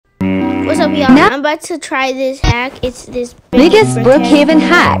What's up, y'all? I'm about to try this hack. It's this biggest Brookhaven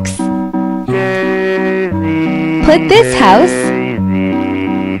hacks. Put this house.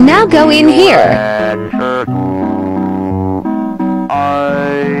 Now go in here.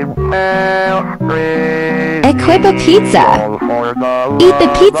 Equip a pizza. Eat the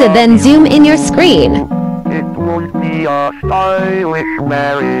pizza, then zoom in your screen. It won't be a stylish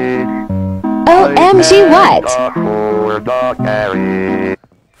marriage. OMG, what?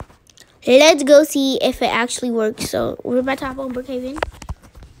 Let's go see if it actually works. So we're about to hop on Brookhaven.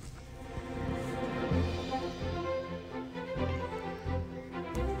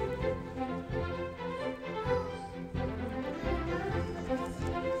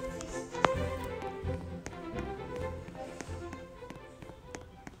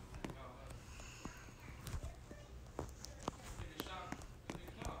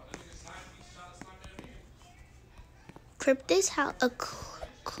 Equip this house.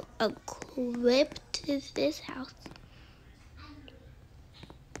 Equipped this house.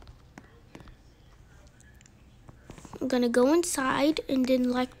 I'm gonna go inside and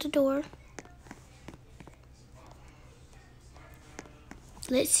then lock the door.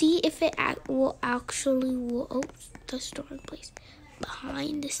 Let's see if it will actually will. Oh, the storing place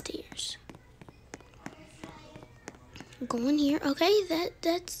behind the stairs. Go in here. Okay,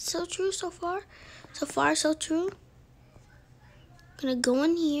 that's so true so far. So far, so true. Gonna go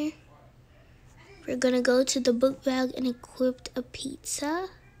in here. We're gonna go to the book bag and equip a pizza.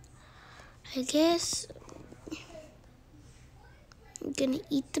 I guess I'm gonna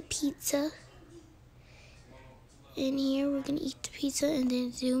eat the pizza. In here, we're gonna eat the pizza and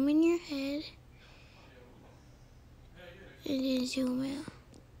then zoom in your head. And then zoom out.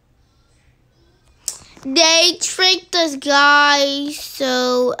 They tricked us, guys.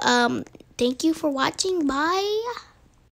 So, thank you for watching. Bye.